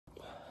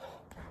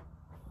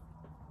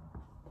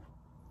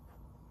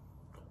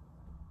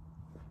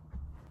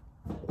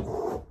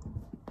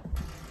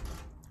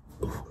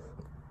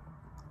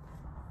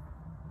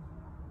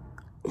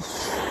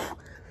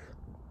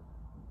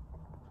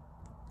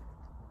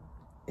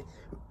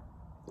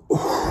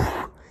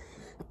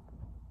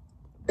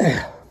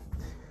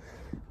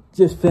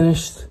Just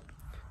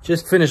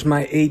finished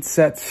my 8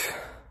 sets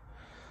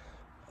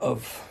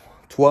of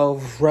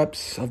 12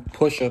 reps of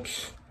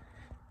push-ups.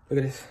 Look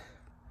at this.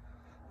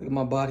 Look at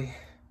my body.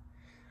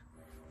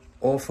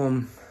 All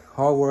from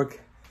hard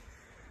work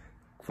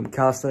from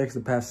calisthenics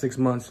the past 6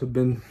 months. Have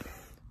been,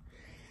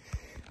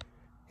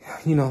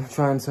 you know,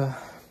 trying to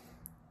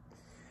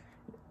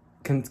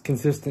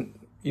consistent,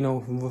 you know,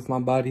 with my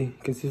body.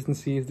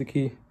 Consistency is the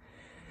key.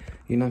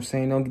 You know what I'm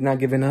saying? Not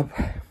giving up.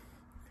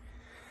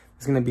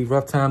 It's gonna be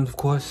rough times, of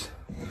course.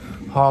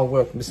 Hard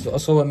work.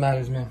 That's all that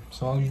matters, man.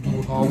 So all you do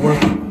is hard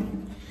work.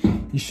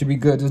 You should be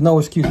good. There's no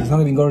excuses. I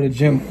don't even go to the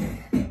gym.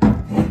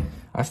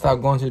 I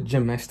stopped going to the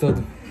gym. I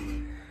still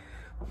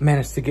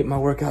managed to get my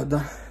workout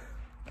done.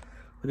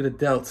 Look at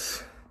the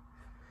delts.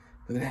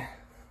 Look at that.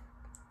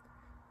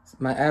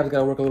 My abs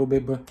gotta work a little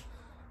bit, but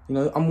you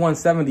know, I'm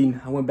 170.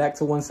 I went back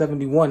to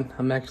 171.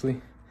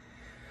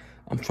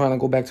 I'm trying to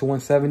go back to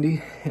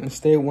 170 and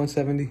stay at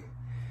 170.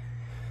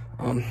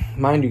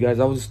 Mind you guys,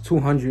 I was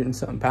 200 and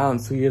something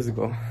pounds 2 years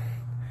ago.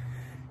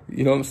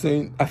 You know what I'm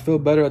saying? I feel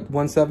better at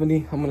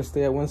 170. I'm gonna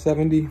stay at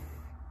 170.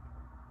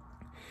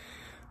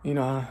 You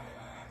know,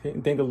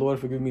 thank the Lord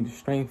for giving me the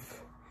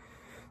strength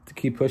to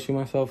keep pushing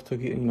myself, to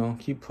get, you know,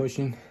 keep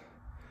pushing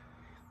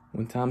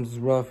when times is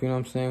rough. You know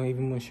what I'm saying?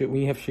 Even when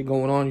you have shit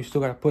going on, you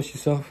still gotta push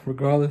yourself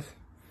regardless.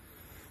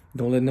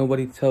 Don't let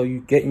nobody tell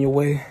you get in your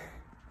way.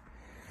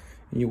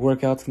 And your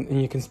workouts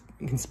and you can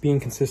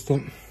being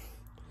consistent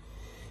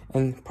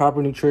and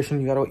proper nutrition.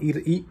 You gotta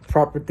eat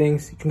proper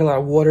things. You can get a lot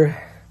of water.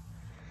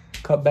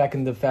 Cut back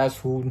into fast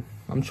food.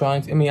 I'm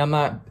trying to. I mean, I'm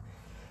not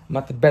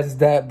the best at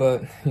that,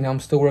 but you know, I'm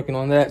still working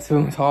on that too.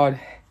 It's hard,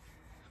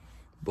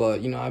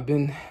 but you know, I've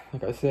been,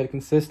 like I said,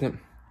 consistent.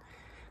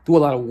 Do a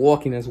lot of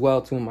walking as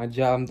well too in my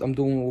job. I'm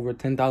doing over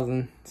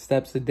 10,000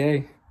 steps a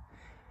day,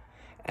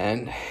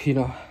 and you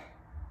know,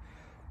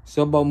 it's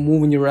all about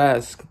moving your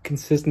ass.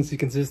 Consistency,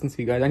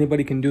 guys.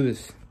 Anybody can do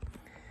this.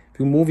 If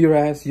you move your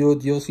ass,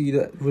 you'll see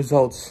the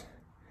results.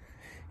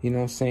 You know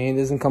what I'm saying? It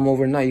doesn't come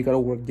overnight. You gotta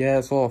work your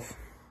ass off.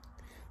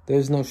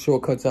 There's no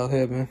shortcuts out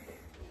here, man.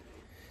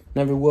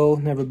 Never will,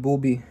 never will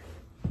be.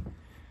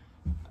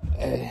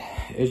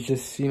 It's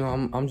just, you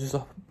know, I'm just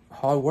a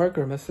hard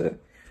worker. That's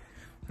it.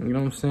 You know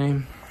what I'm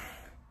saying?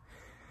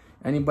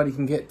 Anybody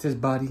can get to his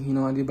body. You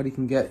know, anybody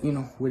can get, you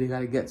know, where they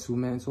gotta get to,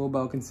 man. It's all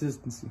about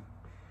consistency.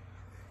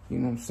 You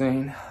know what I'm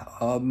saying?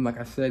 Like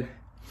I said,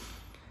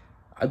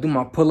 I do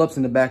my pull-ups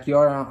in the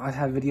backyard. I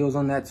have videos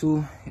on that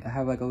too. I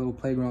have like a little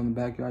playground in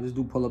the backyard. I just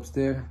do pull-ups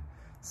there.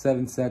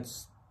 7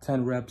 sets,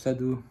 10 reps I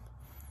do.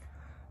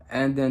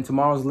 And then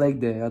tomorrow's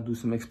leg day. I'll do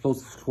some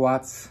explosive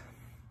squats.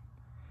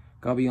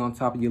 Gotta be on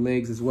top of your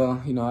legs as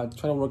well. You know, I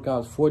try to work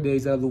out 4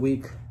 days out of the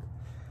week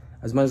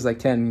as much as I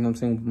can, you know what I'm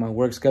saying, with my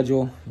work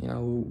schedule, you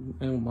know,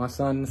 and with my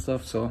son and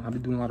stuff. So I'll be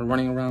doing a lot of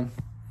running around.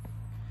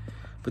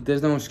 But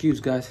there's no excuse,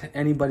 guys.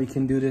 Anybody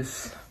can do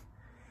this.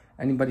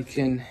 Anybody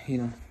can, you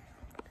know,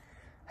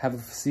 have a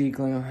physique.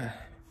 I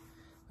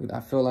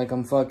feel like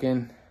I'm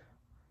fucking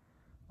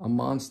a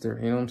monster.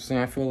 You know what I'm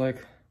saying? I feel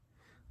like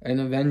an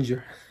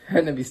Avenger.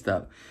 Let me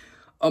stop.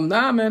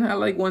 Nah, man. I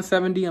like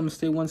 170. I'm gonna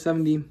stay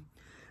 170.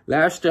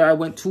 Last year I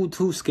went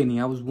too skinny.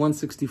 I was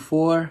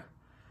 164.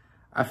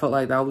 I felt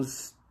like that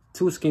was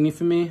too skinny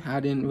for me.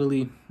 I didn't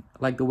really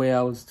like the way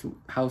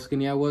how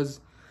skinny I was.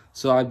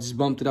 So I just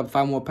bumped it up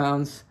 5 more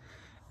pounds.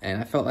 And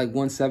I felt like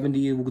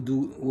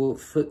 170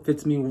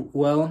 fits me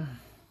well.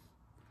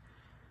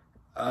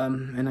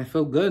 And I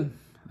feel good.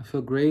 I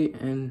feel great.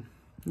 And,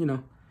 you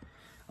know,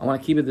 I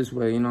want to keep it this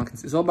way. You know,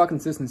 it's all about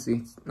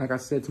consistency. Like I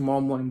said,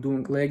 tomorrow morning I'm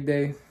doing leg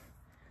day.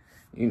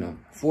 You know,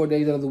 4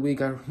 days out of the week,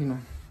 I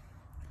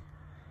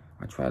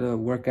try to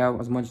work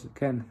out as much as I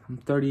can. I'm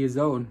 30 years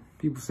old.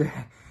 People say,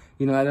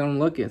 you know, I don't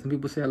look it. Some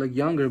people say I look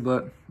younger,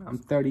 but I'm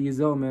 30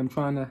 years old, man. I'm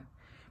trying to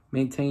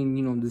maintain,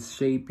 you know, this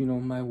shape, you know,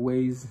 my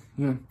ways,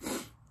 you know.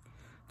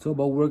 It's all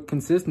about work,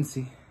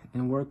 consistency,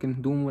 and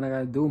working, doing what I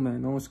gotta do,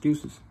 man. No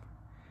excuses.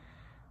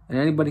 And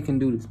anybody can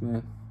do this,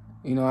 man.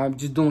 You know, I'm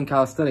just doing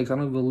calisthenics. I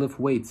don't even lift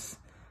weights.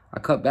 I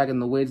cut back in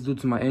the weights due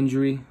to my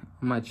injury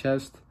on my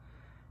chest.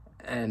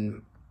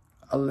 And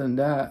other than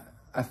that,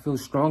 I feel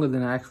stronger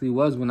than I actually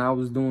was when I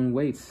was doing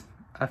weights.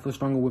 I feel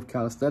stronger with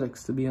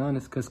calisthenics, to be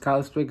honest, because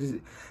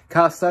calisthenics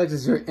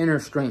is your inner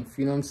strength.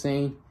 You know what I'm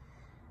saying?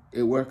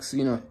 It works,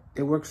 you know,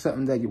 it works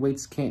something that your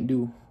weights can't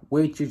do.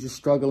 Weights, you're just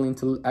struggling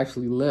to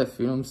actually lift,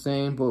 you know what I'm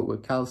saying? But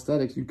with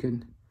calisthenics, you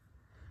can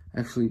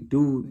actually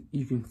do,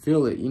 you can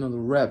feel it, you know, the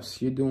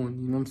reps you're doing,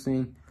 you know what I'm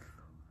saying?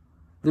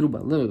 Little by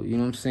little, you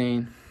know what I'm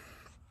saying?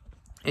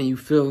 And you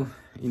feel,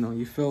 you know,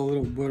 you feel a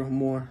little bit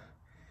more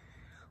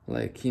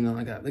like, you know,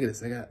 look at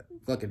this, I got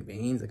fucking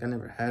veins like I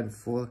never had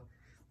before.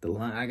 The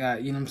line, I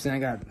got, you know what I'm saying? I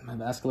got, my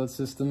vascular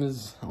system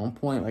is on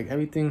point, like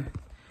everything.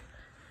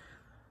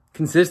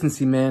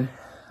 Consistency, man.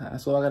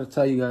 That's all I got to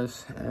tell you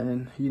guys.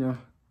 And, you know,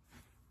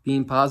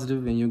 being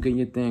positive and you'll get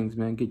your things,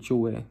 man. Get your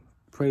way.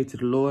 Pray to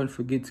the Lord.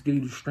 Forget to give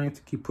you the strength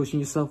to keep pushing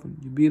yourself.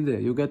 You'll be there.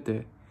 You'll get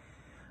there.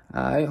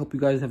 I hope you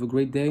guys have a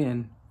great day.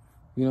 And,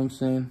 you know what I'm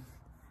saying?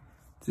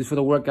 Just for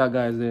the workout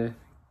guys there.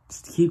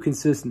 Just keep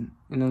consistent.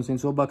 You know what I'm saying?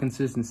 It's all about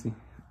consistency.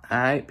 All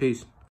right, peace.